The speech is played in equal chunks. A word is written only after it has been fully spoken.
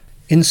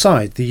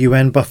Inside the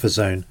UN buffer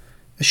zone,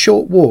 a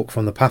short walk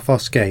from the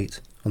Paphos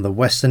Gate on the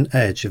western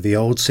edge of the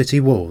old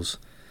city walls,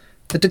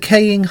 the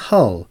decaying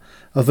hull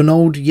of an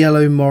old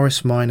yellow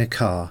Morris Minor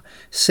car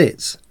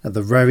sits at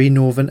the very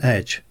northern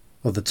edge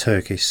of the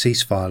Turkish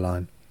ceasefire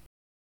line.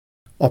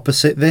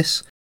 Opposite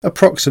this,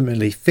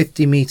 approximately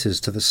 50 metres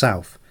to the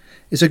south,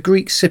 is a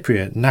Greek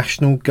Cypriot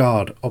National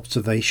Guard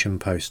observation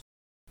post,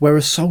 where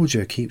a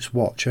soldier keeps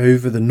watch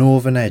over the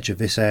northern edge of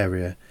this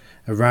area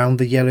around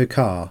the yellow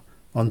car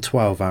on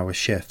 12-hour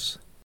shifts,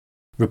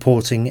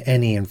 reporting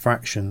any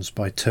infractions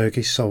by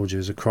Turkish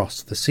soldiers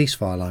across the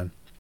ceasefire line.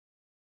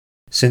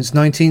 Since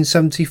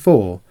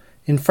 1974,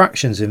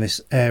 infractions in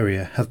this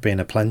area have been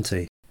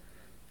aplenty,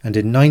 and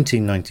in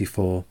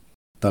 1994,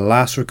 the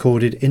last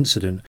recorded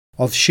incident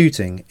of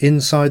shooting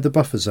inside the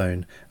buffer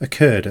zone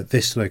occurred at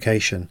this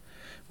location,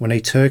 when a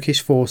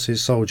Turkish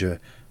forces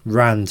soldier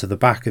ran to the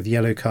back of the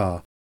yellow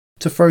car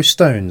to throw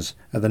stones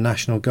at the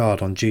National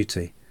Guard on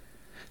duty.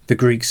 The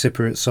Greek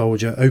Cypriot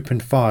soldier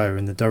opened fire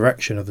in the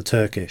direction of the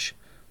Turkish,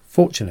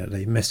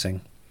 fortunately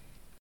missing.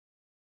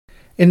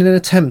 In an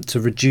attempt to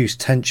reduce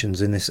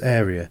tensions in this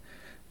area,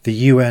 the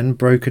UN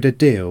brokered a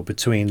deal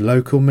between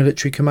local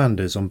military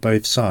commanders on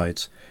both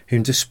sides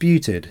who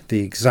disputed the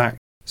exact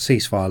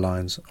ceasefire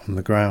lines on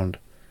the ground.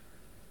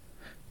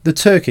 The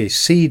Turkish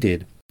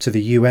ceded to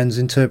the UN's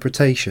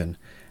interpretation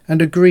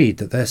and agreed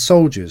that their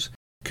soldiers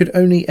could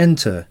only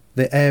enter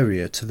the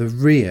area to the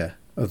rear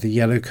of the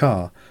yellow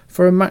car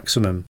for a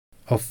maximum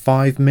of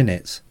 5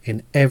 minutes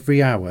in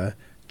every hour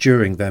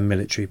during their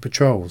military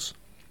patrols.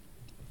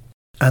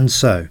 And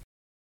so,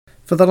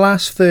 for the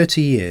last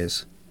 30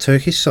 years,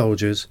 Turkish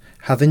soldiers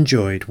have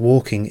enjoyed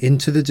walking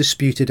into the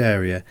disputed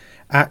area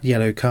at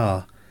yellow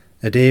car,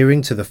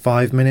 adhering to the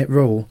 5-minute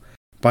rule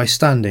by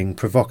standing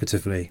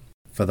provocatively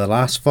for the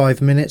last 5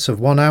 minutes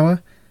of 1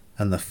 hour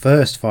and the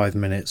first 5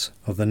 minutes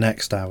of the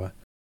next hour.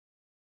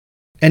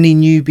 Any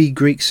newbie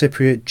Greek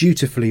Cypriot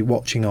dutifully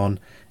watching on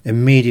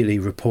immediately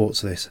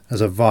reports this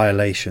as a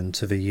violation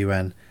to the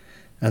UN,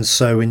 and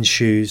so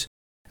ensues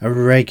a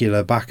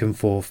regular back and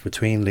forth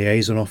between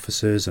liaison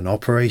officers and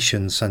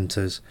operations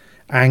centres,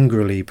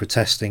 angrily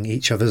protesting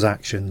each other's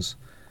actions.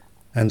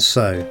 And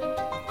so,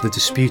 the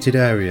disputed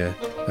area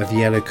of the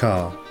yellow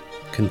car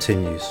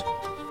continues.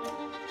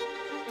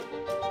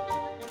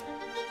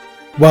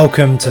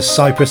 Welcome to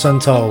Cyprus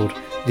Untold,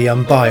 the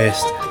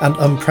unbiased and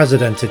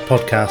unprecedented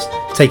podcast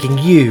taking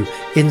you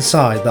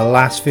inside the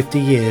last 50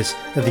 years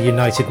of the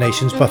United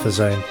Nations buffer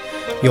zone.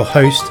 Your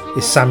host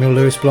is Samuel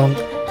Lewis Blanc,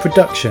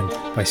 production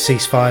by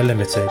Ceasefire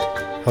Limited.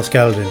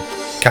 Hosgeldin,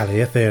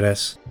 Kalia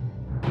Theres.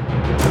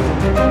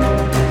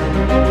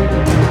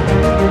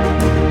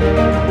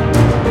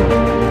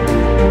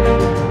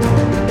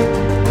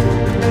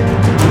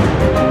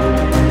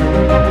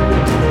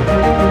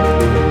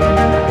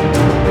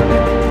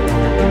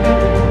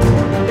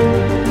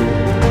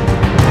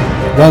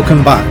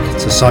 Welcome back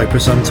to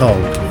Cyprus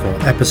Untold for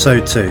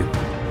episode 2.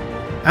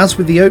 As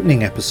with the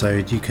opening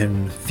episode, you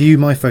can view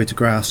my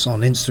photographs on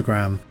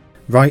Instagram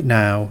right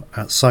now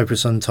at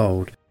Cyprus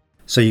Untold,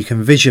 so you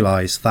can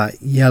visualise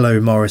that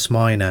yellow Morris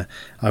Minor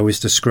I was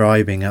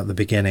describing at the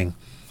beginning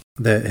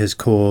that has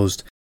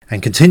caused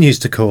and continues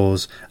to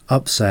cause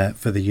upset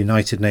for the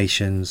United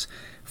Nations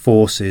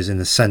forces in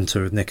the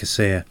centre of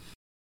Nicosia.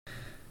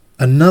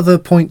 Another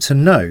point to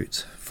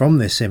note from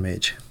this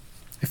image,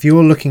 if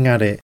you're looking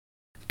at it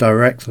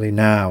directly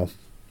now,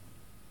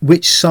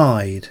 which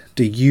side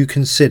do you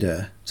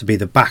consider to be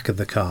the back of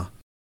the car?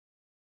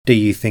 Do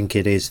you think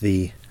it is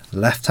the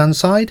left-hand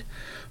side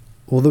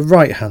or the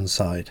right-hand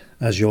side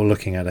as you're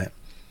looking at it?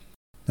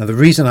 Now, the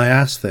reason I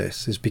ask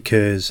this is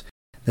because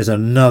there's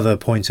another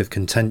point of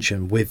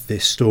contention with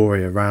this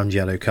story around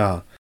Yellow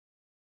Car.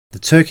 The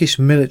Turkish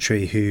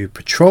military who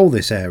patrol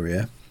this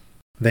area,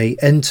 they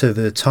enter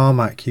the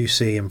tarmac you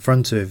see in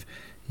front of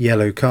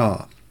Yellow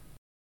Car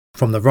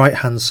from the right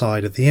hand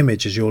side of the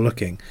image as you're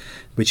looking,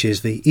 which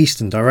is the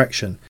eastern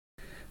direction.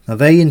 Now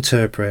they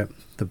interpret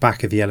the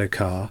back of the yellow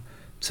car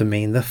to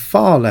mean the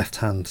far left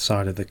hand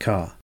side of the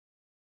car,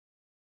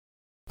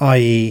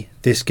 i.e.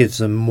 this gives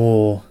them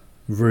more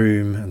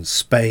room and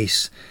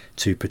space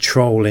to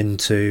patrol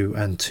into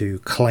and to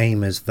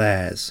claim as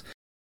theirs.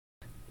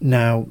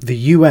 Now the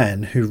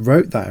UN, who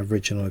wrote that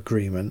original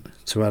agreement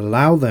to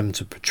allow them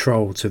to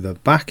patrol to the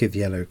back of the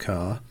yellow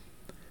car,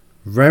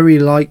 very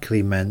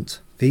likely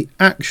meant the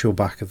actual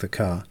back of the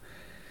car,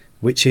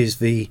 which is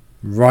the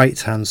right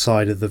hand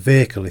side of the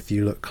vehicle. If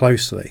you look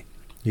closely,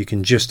 you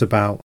can just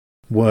about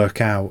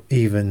work out,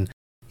 even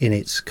in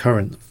its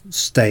current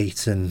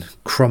state and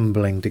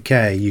crumbling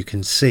decay, you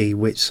can see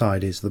which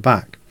side is the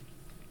back,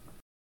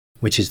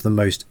 which is the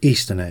most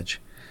eastern edge.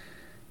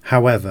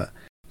 However,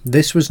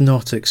 this was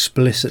not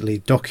explicitly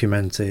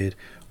documented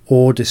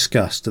or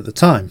discussed at the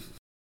time.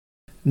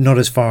 Not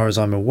as far as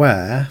I'm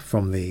aware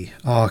from the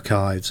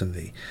archives and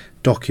the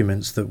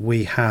documents that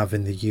we have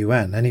in the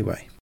UN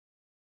anyway.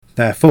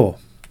 Therefore,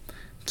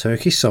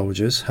 Turkish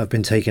soldiers have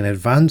been taking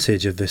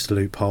advantage of this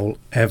loophole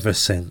ever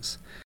since.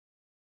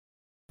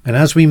 And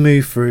as we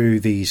move through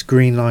these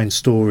Green Line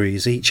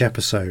stories each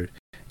episode,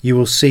 you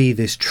will see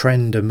this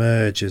trend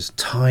emerge as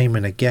time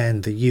and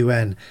again the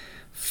UN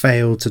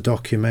failed to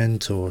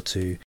document or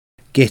to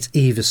get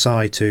either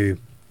side to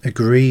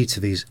agree to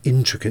these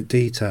intricate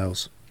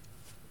details.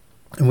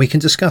 And we can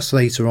discuss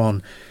later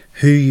on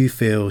who you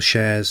feel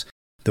shares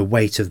the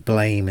weight of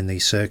blame in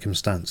these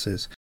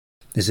circumstances.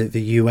 Is it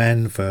the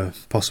UN for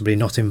possibly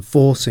not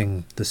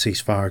enforcing the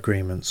ceasefire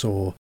agreements,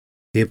 or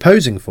the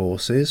opposing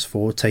forces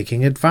for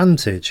taking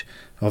advantage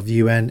of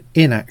UN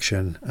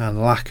inaction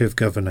and lack of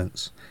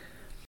governance?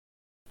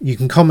 You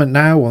can comment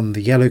now on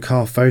the yellow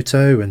car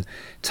photo and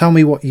tell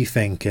me what you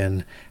think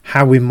and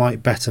how we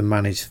might better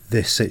manage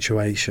this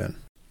situation.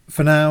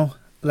 For now,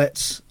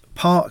 let's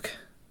park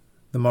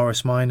the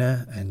Morris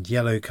Minor and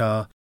yellow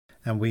car,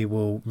 and we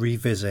will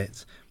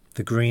revisit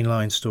the Green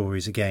Line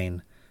stories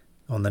again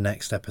on the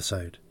next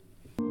episode.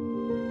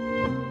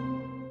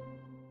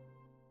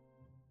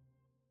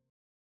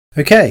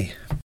 Okay,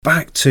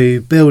 back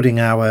to building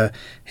our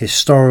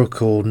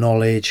historical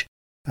knowledge,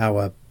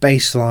 our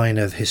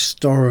baseline of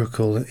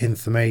historical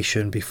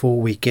information before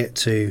we get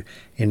to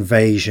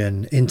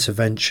invasion,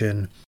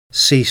 intervention,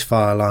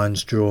 ceasefire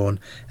lines drawn,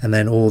 and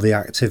then all the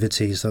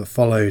activities that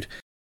followed,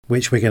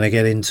 which we're going to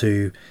get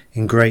into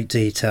in great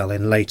detail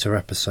in later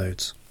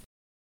episodes.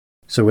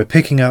 So we're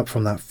picking up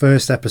from that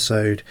first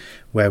episode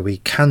where we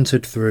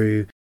cantered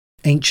through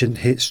ancient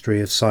history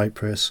of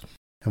Cyprus,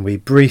 and we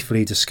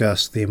briefly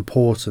discussed the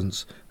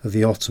importance of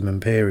the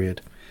Ottoman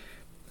period,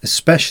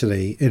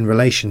 especially in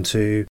relation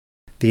to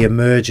the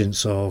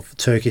emergence of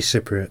Turkish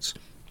Cypriots,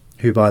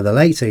 who by the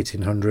late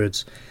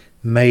 1800s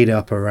made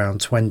up around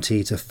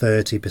 20 to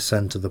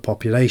 30% of the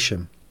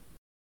population.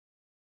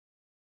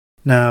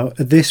 Now,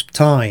 at this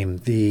time,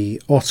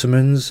 the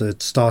Ottomans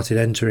had started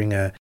entering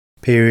a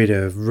period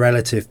of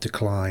relative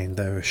decline.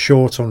 They were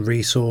short on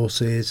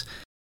resources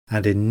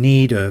and in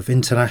need of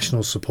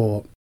international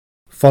support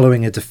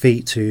following a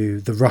defeat to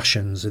the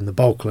Russians in the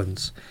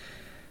Balkans.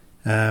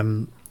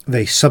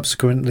 They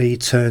subsequently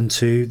turned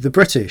to the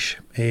British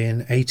in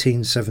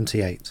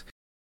 1878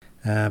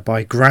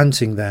 by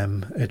granting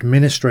them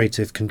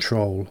administrative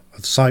control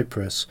of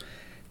Cyprus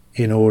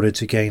in order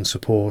to gain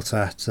support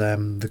at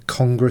the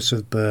Congress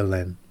of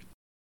Berlin.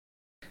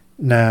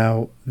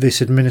 Now, this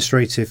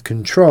administrative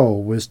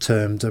control was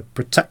termed a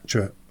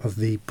protectorate of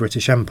the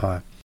British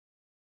Empire.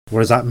 What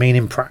does that mean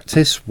in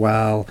practice?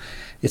 Well,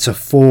 it's a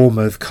form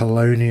of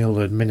colonial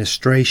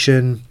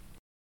administration.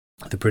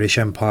 The British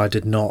Empire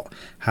did not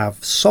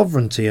have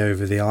sovereignty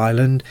over the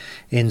island.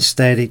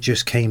 Instead, it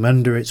just came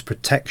under its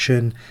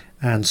protection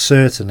and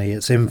certainly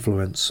its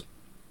influence.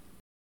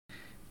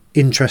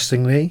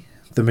 Interestingly,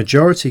 the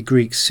majority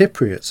Greek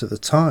Cypriots at the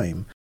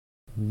time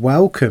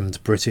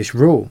welcomed British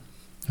rule.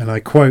 And I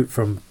quote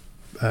from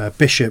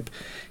Bishop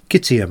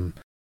Gitium.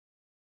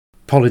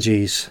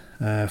 Apologies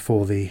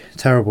for the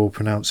terrible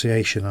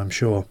pronunciation, I'm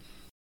sure.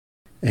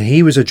 And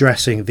he was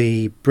addressing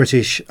the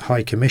British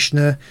High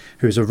Commissioner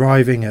who was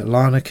arriving at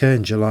Larnaca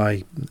in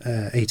July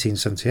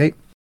 1878.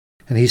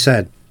 And he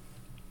said,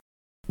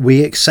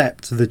 "We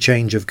accept the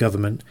change of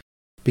government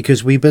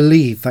because we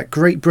believe that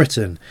Great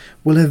Britain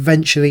will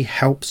eventually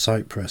help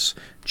Cyprus,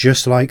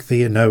 just like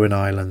the Minoan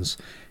Islands,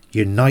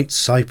 unite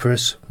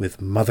Cyprus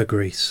with Mother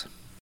Greece."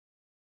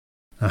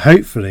 Now,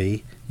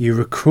 hopefully you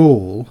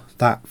recall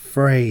that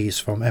phrase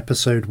from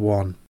episode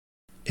 1,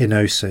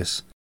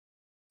 Enosis.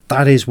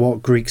 That is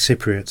what Greek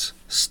Cypriots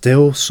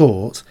still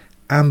sought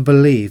and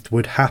believed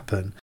would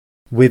happen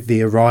with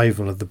the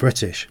arrival of the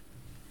British.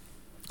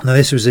 Now,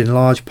 this was in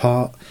large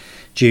part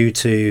due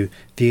to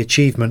the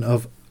achievement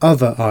of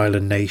other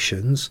island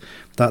nations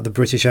that the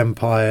British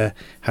Empire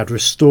had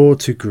restored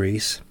to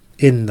Greece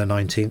in the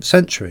 19th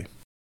century.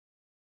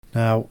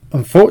 Now,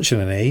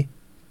 unfortunately,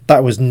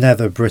 that was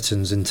never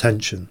Britain's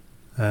intention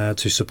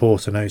to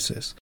support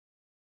Enosis.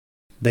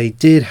 They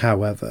did,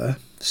 however,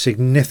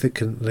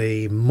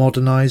 significantly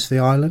modernise the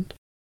island,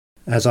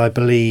 as I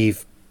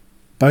believe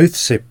both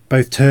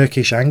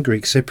Turkish and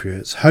Greek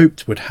Cypriots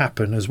hoped would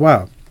happen as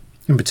well.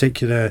 In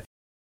particular,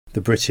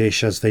 the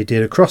British, as they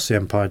did across the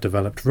empire,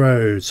 developed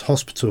roads,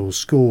 hospitals,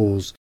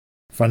 schools,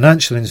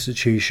 financial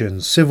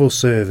institutions, civil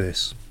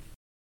service,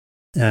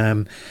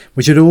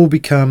 which had all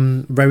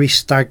become very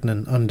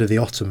stagnant under the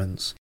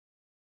Ottomans.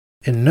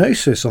 In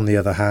Enosis, on the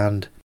other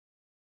hand,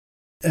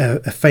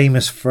 a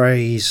famous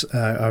phrase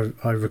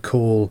I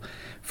recall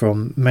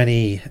from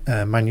many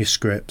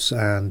manuscripts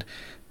and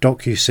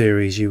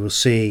docu-series you will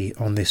see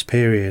on this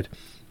period,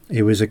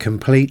 it was a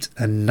complete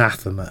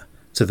anathema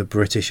to the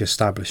British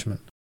establishment.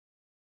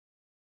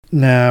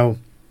 Now,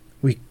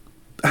 we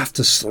have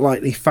to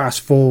slightly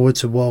fast forward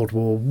to World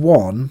War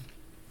I,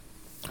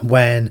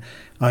 when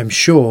I'm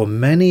sure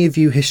many of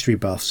you history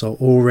buffs are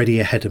already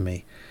ahead of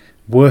me,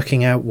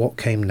 working out what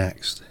came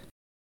next.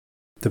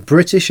 The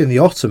British and the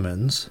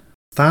Ottomans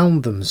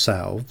found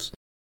themselves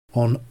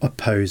on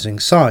opposing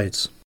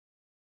sides.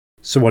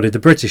 So what did the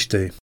British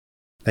do?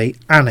 They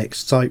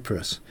annexed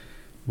Cyprus,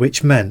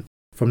 which meant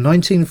from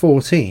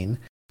 1914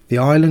 the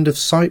island of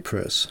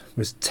Cyprus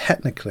was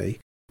technically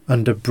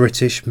under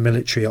British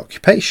military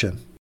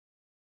occupation.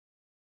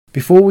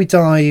 Before we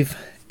dive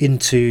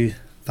into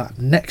that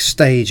next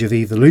stage of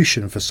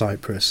evolution for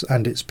Cyprus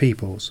and its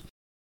peoples,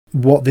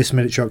 what this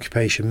military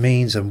occupation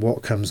means and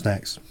what comes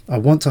next, I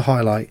want to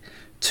highlight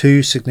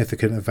two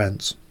significant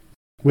events,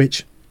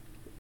 which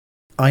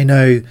I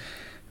know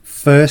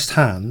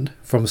firsthand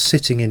from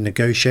sitting in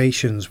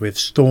negotiations with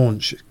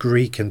staunch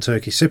Greek and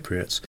Turkish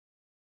Cypriots.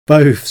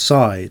 Both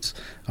sides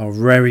are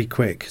very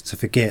quick to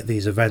forget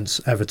these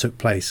events ever took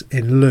place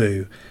in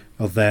lieu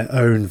of their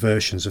own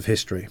versions of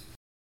history.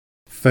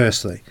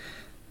 Firstly,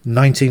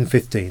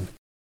 1915.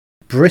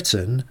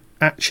 Britain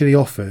actually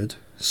offered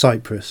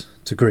Cyprus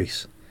to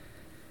Greece.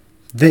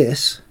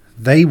 This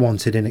they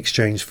wanted in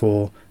exchange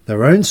for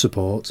their own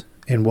support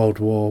in World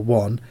War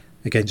I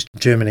against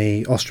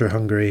Germany,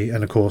 Austro-Hungary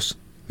and of course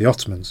the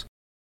Ottomans.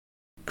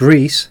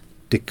 Greece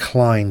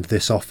declined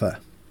this offer.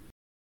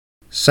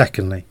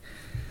 Secondly,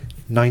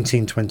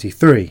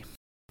 1923.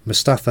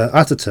 Mustafa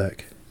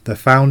Ataturk, the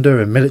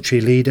founder and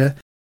military leader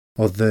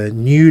of the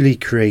newly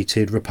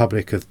created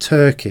Republic of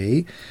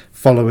Turkey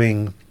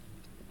following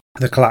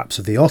the collapse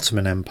of the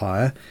Ottoman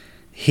Empire,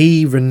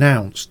 he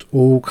renounced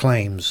all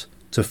claims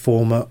to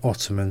former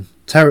Ottoman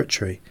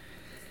territory.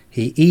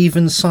 He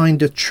even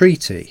signed a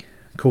treaty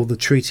called the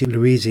Treaty of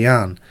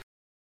Louisiane,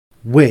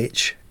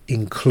 which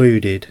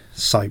included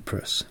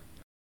Cyprus.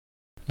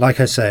 Like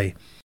I say,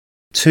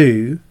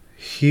 two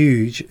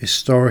huge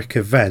historic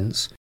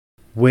events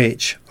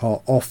which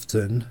are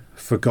often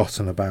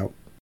forgotten about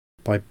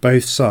by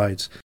both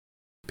sides,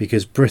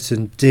 because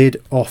Britain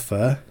did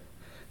offer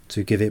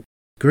to give it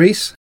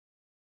Greece,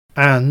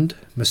 and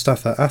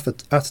Mustafa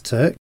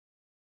Ataturk,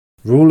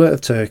 ruler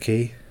of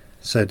Turkey,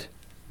 said,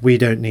 "We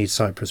don't need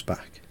Cyprus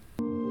back."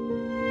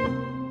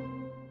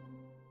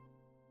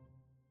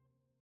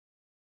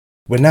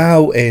 We're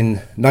now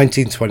in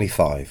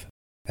 1925.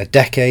 A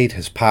decade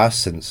has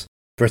passed since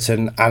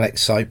Britain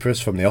annexed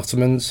Cyprus from the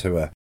Ottomans, who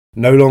are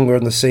no longer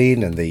on the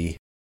scene, and the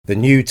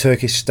new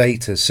Turkish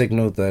state has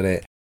signalled that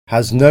it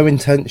has no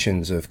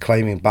intentions of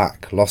claiming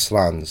back lost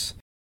lands.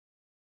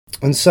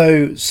 And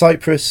so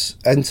Cyprus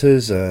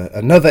enters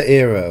another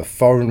era of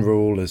foreign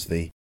rule as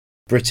the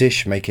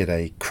British make it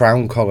a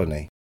crown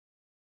colony.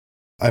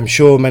 I'm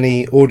sure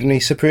many ordinary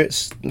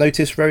Cypriots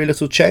notice very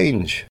little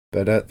change,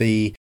 but at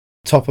the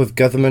top of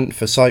government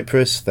for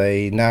Cyprus,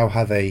 they now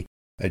have a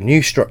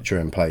new structure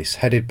in place,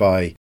 headed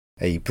by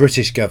a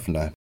British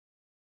governor.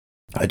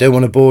 I don't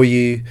want to bore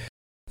you,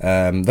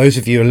 those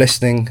of you who are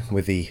listening,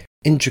 with the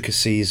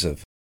intricacies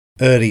of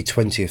early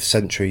 20th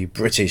century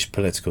British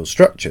political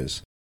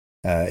structures.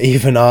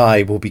 Even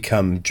I will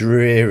become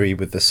dreary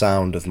with the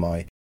sound of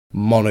my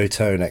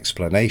monotone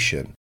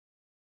explanation.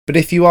 But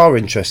if you are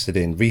interested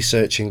in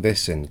researching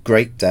this in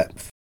great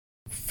depth,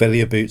 fill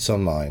your boots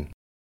online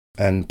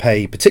and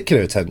pay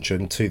particular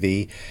attention to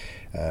the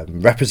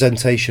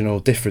representational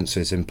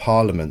differences in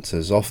Parliament,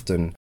 as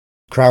often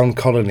Crown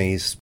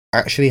colonies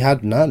actually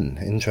had none,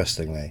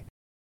 interestingly.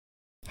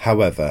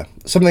 However,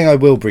 something I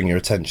will bring your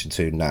attention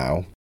to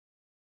now.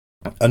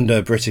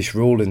 Under British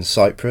rule in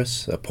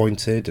Cyprus,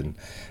 appointed and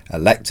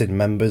elected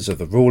members of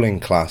the ruling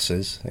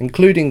classes,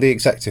 including the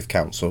Executive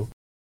Council,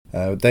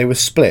 they were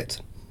split,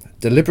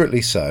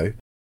 deliberately so,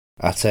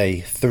 at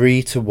a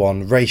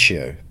 3-to-1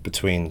 ratio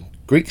between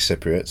Greek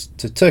Cypriots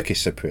to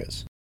Turkish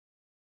Cypriots.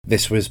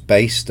 This was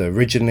based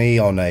originally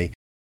on a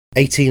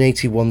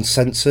 1881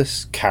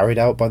 census carried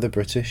out by the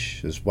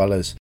British, as well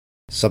as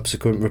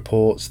subsequent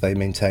reports they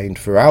maintained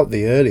throughout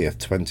the earlier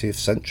 20th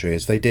century,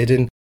 as they did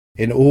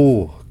in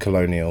all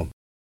colonial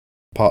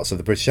parts of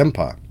the British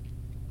Empire.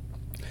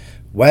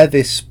 Where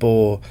this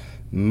bore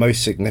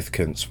most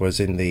significance was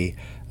in the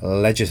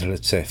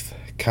Legislative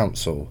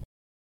Council.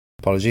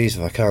 Apologies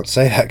if I can't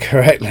say that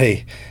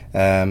correctly.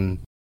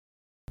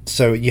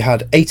 So you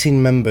had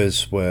 18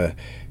 members were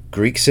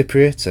Greek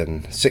Cypriot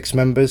and 6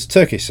 members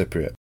Turkish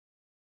Cypriot.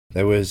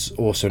 There was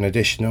also an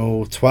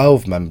additional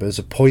 12 members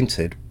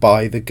appointed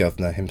by the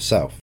governor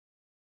himself.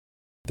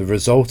 The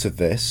result of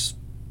this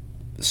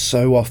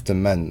so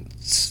often meant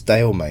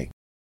stalemate.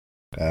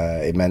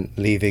 It meant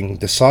leaving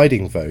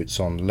deciding votes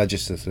on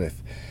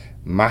legislative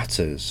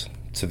matters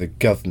to the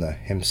governor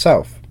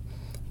himself.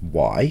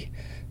 Why?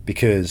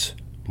 Because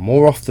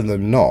more often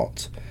than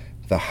not,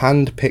 the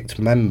hand-picked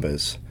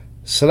members,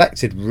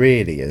 selected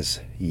really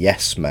as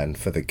yes men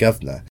for the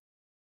governor,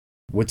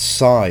 would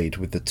side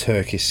with the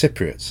Turkish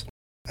Cypriots,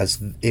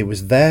 as it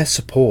was their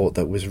support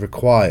that was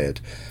required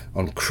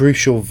on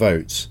crucial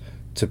votes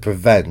to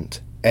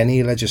prevent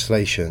any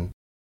legislation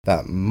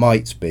that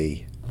might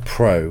be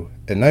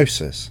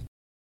pro-enosis.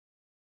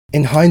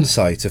 In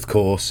hindsight, of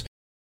course,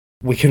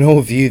 we can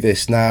all view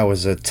this now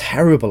as a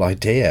terrible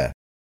idea.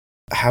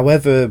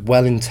 However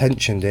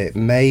well-intentioned it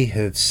may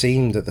have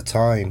seemed at the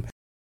time,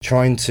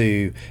 trying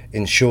to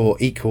ensure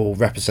equal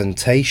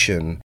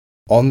representation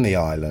on the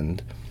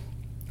island,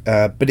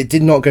 but it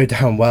did not go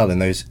down well in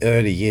those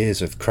early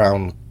years of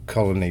Crown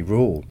colony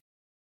rule.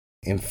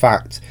 In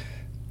fact,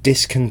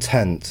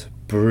 discontent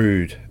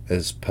brewed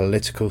as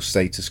political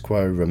status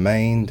quo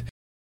remained,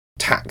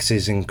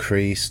 taxes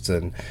increased,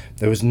 and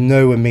there was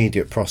no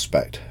immediate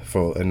prospect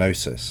for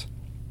enosis.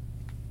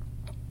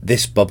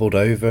 This bubbled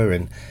over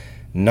in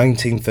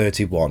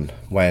 1931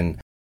 when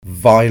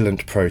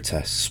violent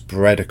protests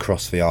spread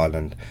across the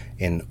island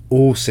in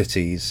all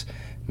cities,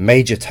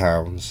 major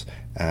towns,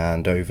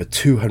 and over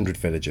 200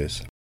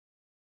 villages.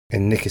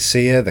 In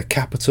Nicosia, the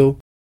capital,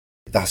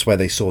 that's where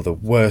they saw the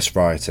worst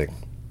rioting.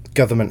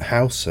 Government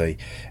House, a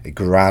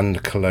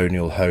grand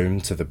colonial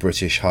home to the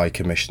British High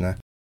Commissioner,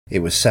 it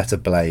was set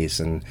ablaze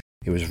and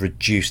it was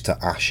reduced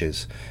to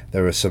ashes.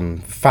 There are some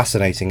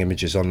fascinating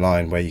images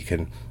online where you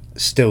can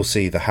still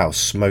see the house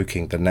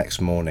smoking the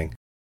next morning.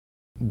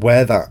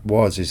 Where that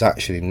was is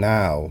actually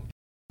now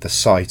the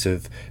site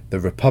of the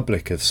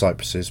Republic of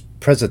Cyprus's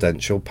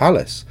presidential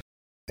palace,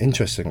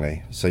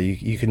 interestingly. So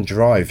you can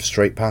drive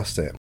straight past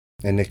it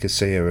in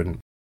Nicosia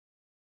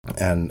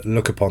and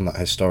look upon that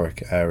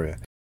historic area.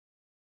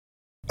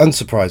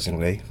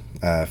 Unsurprisingly,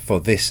 for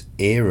this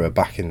era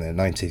back in the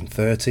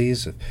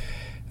 1930s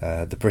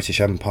of the British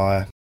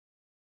Empire,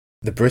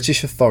 the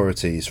British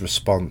authorities'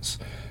 response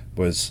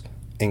was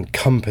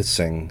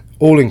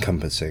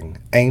all-encompassing,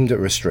 aimed at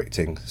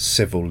restricting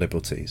civil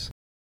liberties.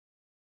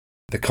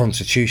 The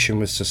constitution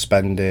was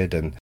suspended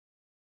and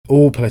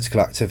all political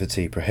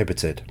activity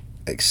prohibited,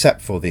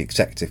 except for the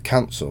Executive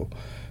Council,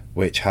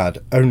 which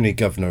had only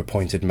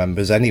governor-appointed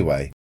members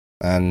anyway,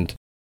 and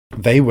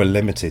they were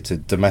limited to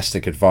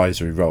domestic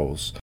advisory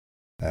roles.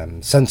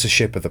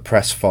 Censorship of the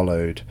press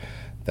followed.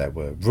 There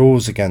were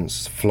rules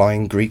against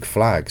flying Greek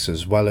flags,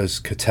 as well as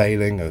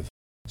curtailing of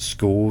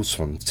schools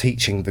from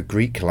teaching the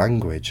Greek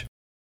language.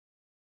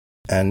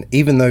 And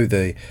even though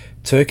the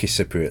Turkish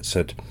Cypriots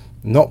had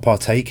not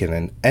partaken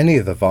in any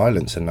of the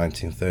violence in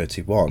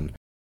 1931,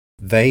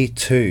 they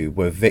too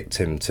were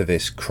victim to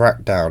this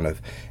crackdown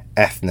of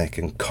ethnic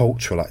and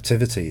cultural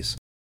activities.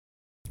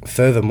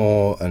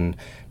 Furthermore, and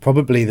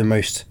probably the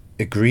most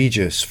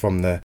egregious from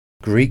the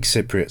Greek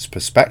Cypriots'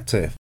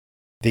 perspective,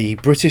 the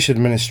British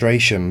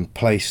administration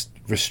placed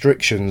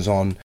restrictions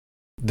on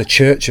the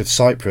Church of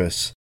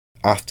Cyprus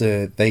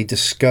after they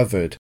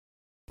discovered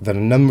that a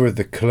number of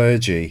the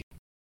clergy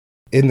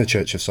in the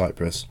Church of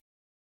Cyprus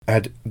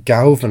had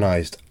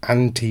galvanised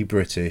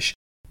anti-British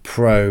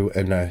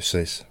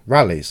pro-enosis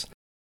rallies.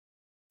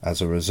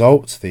 As a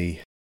result, the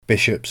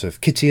bishops of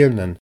Kition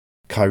and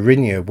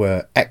Kyrenia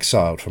were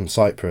exiled from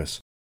Cyprus,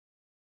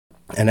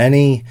 and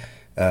any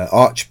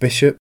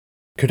archbishop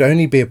could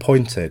only be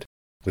appointed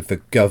with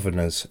the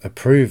governor's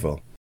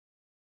approval.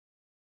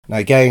 Now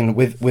again,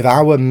 with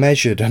our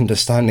measured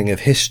understanding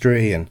of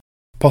history and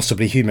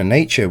possibly human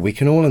nature, we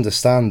can all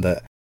understand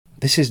that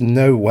this is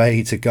no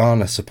way to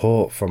garner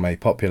support from a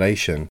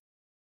population.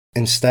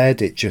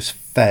 Instead, it just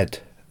fed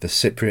the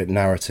Cypriot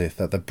narrative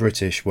that the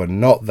British were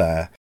not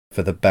there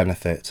for the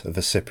benefit of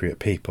the Cypriot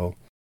people.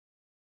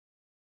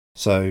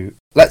 So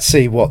let's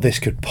see what this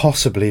could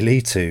possibly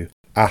lead to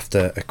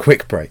after a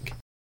quick break.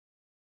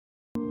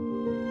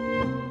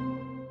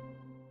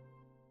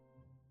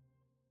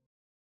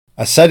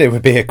 I said it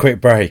would be a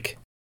quick break.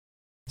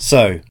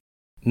 So,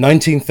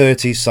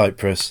 1930s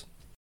Cyprus,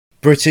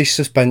 British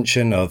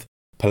suspension of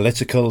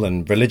political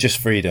and religious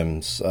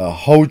freedoms, a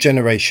whole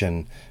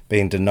generation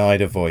being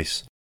denied a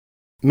voice.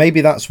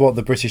 Maybe that's what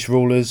the British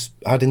rulers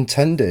had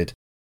intended.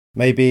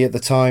 Maybe at the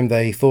time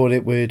they thought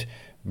it would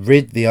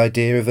rid the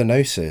idea of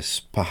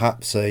enosis.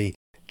 Perhaps a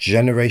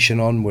generation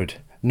on would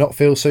not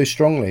feel so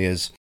strongly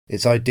as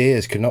its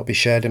ideas could not be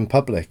shared in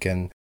public,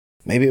 and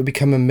maybe it would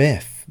become a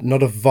myth,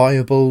 not a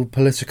viable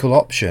political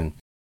option.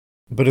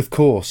 But of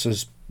course,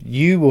 as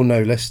you will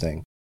know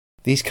listening,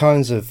 these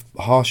kinds of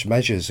harsh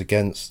measures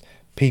against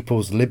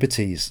people's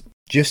liberties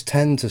just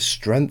tend to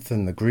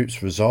strengthen the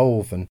group's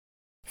resolve, and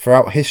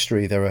throughout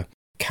history there are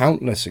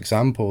countless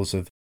examples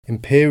of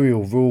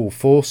imperial rule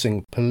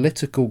forcing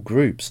political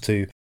groups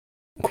to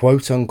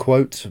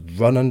quote-unquote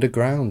run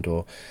underground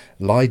or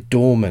lie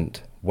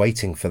dormant,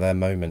 waiting for their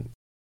moment.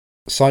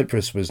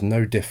 Cyprus was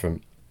no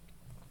different.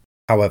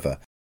 However,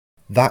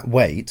 that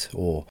wait,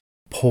 or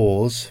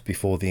pause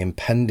before the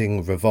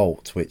impending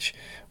revolt, which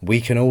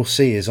we can all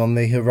see is on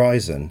the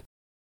horizon,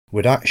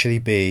 would actually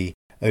be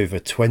over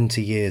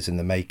 20 years in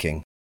the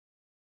making.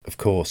 Of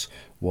course,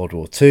 World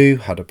War II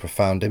had a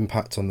profound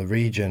impact on the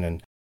region,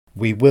 and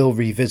we will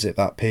revisit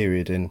that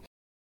period in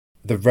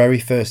the very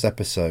first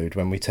episode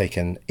when we take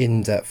an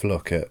in-depth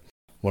look at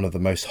one of the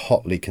most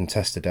hotly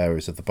contested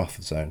areas of the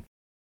buffer zone.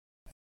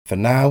 For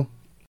now,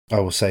 I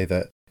will say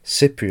that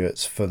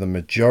Cypriots, for the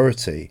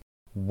majority,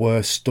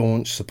 were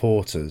staunch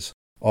supporters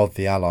of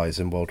the Allies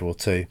in World War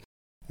II,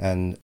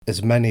 and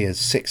as many as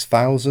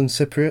 6,000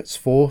 Cypriots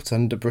fought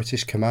under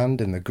British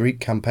command in the Greek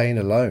campaign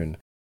alone.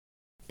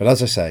 But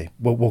as I say,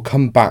 we'll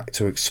come back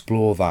to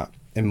explore that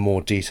in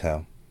more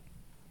detail.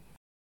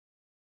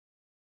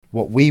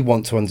 What we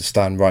want to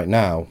understand right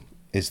now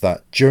is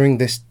that during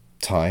this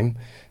time,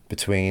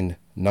 between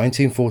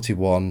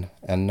 1941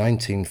 and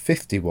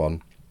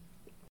 1951,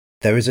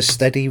 there is a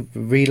steady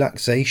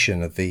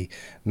relaxation of the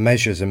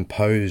measures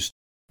imposed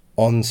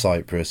on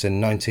Cyprus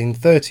in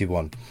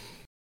 1931.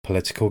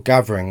 Political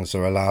gatherings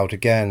are allowed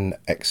again,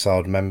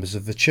 exiled members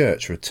of the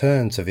church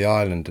return to the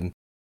island, and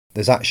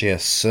there's actually a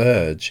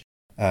surge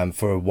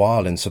for a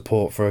while in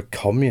support for a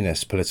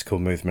communist political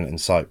movement in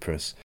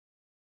Cyprus.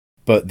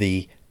 But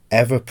the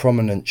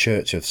ever-prominent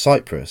Church of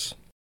Cyprus,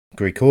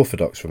 Greek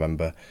Orthodox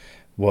remember,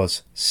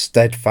 was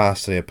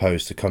steadfastly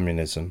opposed to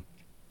communism.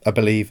 I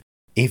believe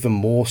even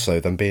more so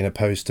than being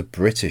opposed to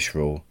British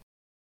rule.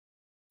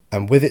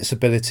 And with its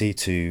ability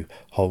to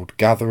hold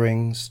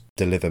gatherings,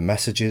 deliver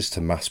messages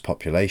to mass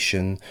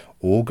population,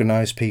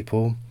 organise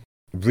people,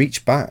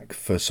 reach back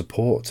for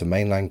support to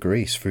mainland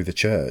Greece through the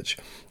church,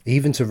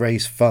 even to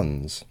raise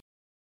funds,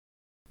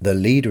 the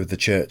leader of the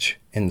church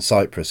in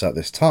Cyprus at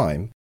this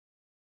time,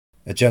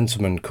 a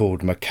gentleman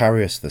called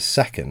Macarius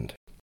II,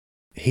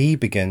 he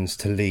begins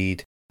to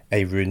lead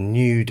a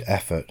renewed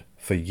effort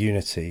for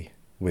unity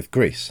with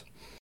Greece.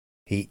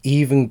 He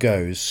even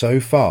goes so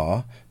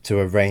far to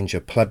arrange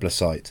a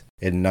plebiscite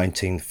in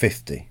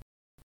 1950.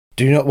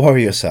 Do not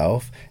worry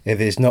yourself if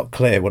it is not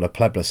clear what a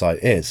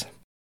plebiscite is.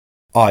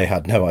 I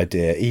had no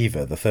idea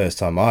either the first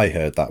time I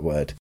heard that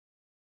word.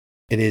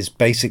 It is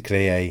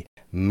basically a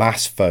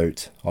mass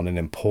vote on an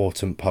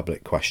important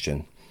public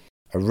question.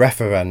 A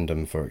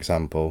referendum, for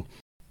example,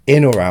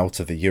 in or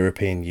out of the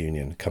European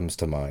Union comes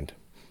to mind.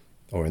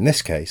 Or in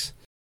this case,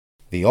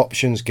 the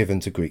options given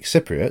to Greek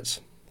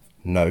Cypriots,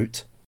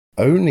 note,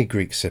 only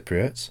Greek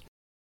Cypriots,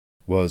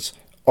 was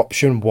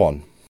option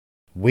 1,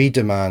 we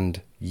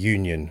demand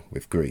union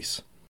with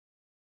Greece.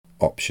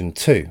 Option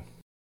 2,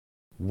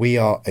 we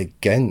are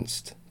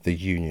against the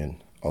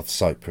union of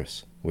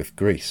Cyprus with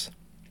Greece.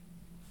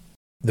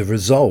 The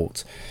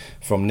result,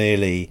 from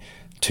nearly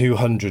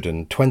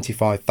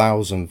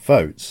 225,000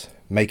 votes,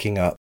 making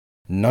up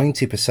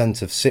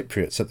 90% of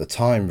Cypriots at the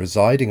time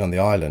residing on the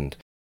island,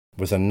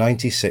 was a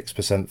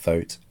 96%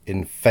 vote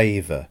in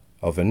favour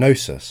of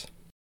enosis.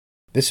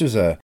 This was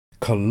a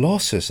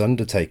colossus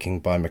undertaking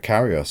by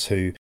Macarius,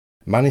 who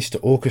managed to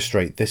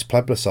orchestrate this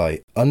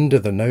plebiscite under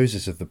the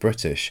noses of the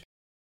British,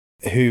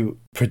 who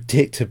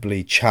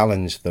predictably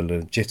challenged the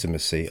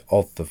legitimacy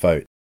of the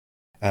vote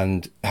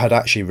and had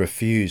actually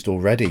refused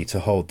already to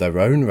hold their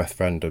own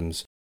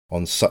referendums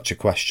on such a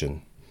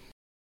question.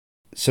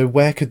 So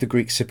where could the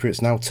Greek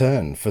Cypriots now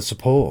turn for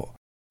support?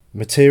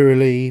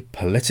 Materially,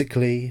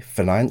 politically,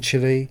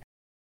 financially?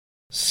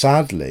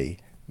 Sadly,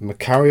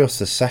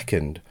 Macarius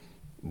II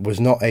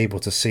was not able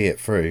to see it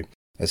through,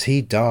 as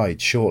he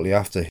died shortly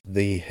after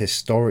the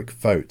historic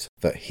vote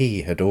that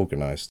he had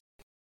organised.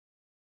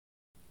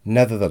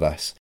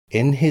 Nevertheless,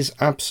 in his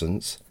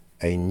absence,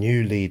 a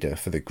new leader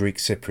for the Greek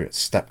Cypriots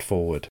stepped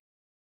forward.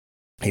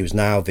 He was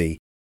now the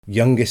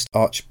youngest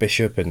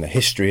archbishop in the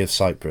history of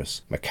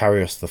Cyprus,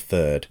 Macarius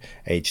III,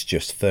 aged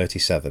just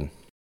 37.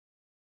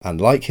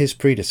 And like his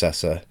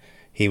predecessor,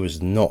 he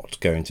was not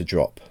going to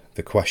drop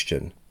the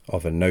question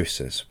of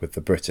enosis with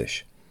the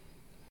British.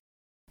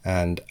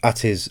 And at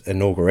his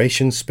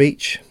inauguration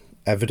speech,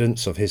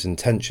 evidence of his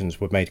intentions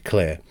were made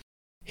clear.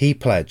 He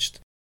pledged,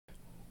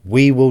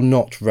 "We will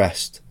not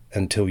rest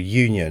until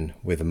union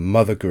with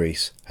Mother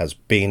Greece has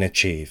been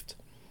achieved."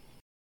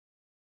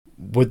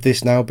 Would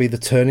this now be the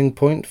turning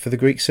point for the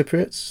Greek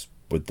Cypriots?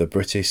 Would the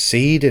British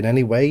cede in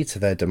any way to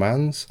their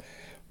demands?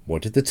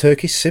 What did the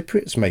Turkish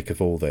Cypriots make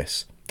of all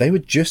this? They were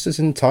just as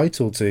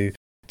entitled to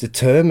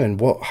determine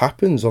what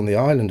happens on the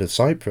island of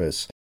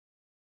Cyprus.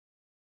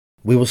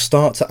 We will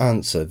start to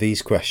answer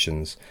these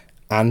questions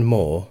and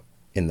more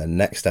in the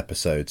next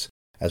episodes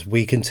as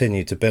we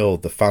continue to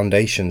build the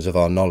foundations of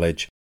our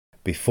knowledge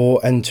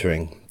before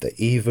entering the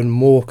even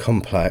more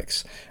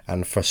complex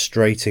and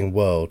frustrating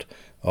world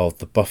of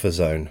the buffer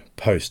zone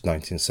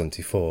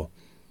post-1974.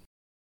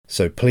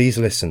 So please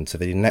listen to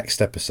the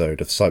next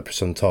episode of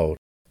Cyprus Untold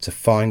to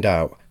find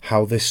out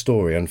how this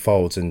story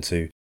unfolds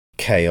into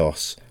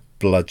chaos,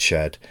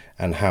 bloodshed,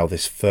 and how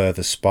this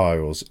further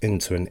spirals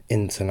into an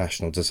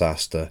international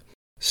disaster,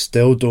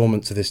 still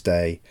dormant to this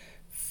day,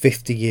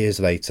 50 years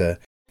later,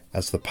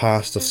 as the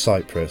past of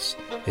Cyprus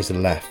is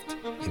left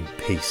in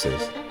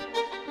pieces.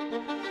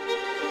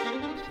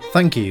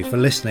 Thank you for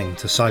listening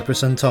to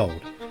Cyprus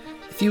Untold.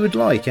 If you would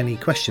like any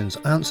questions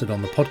answered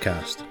on the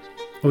podcast,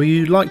 or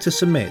you'd like to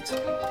submit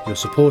your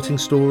supporting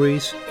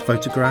stories,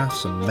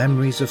 photographs and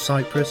memories of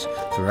Cyprus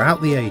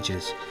throughout the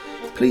ages,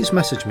 please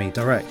message me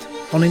direct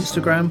on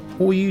Instagram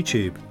or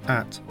YouTube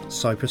at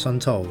Cyprus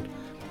Untold.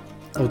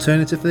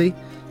 Alternatively,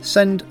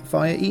 send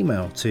via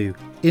email to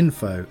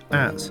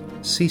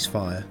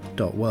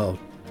info@ceasefire.world.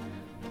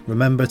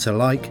 Remember to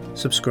like,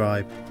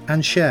 subscribe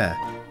and share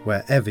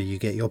wherever you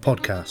get your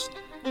podcast.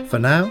 For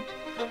now,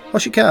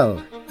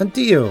 Hoshikal and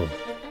Dio.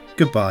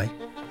 Goodbye.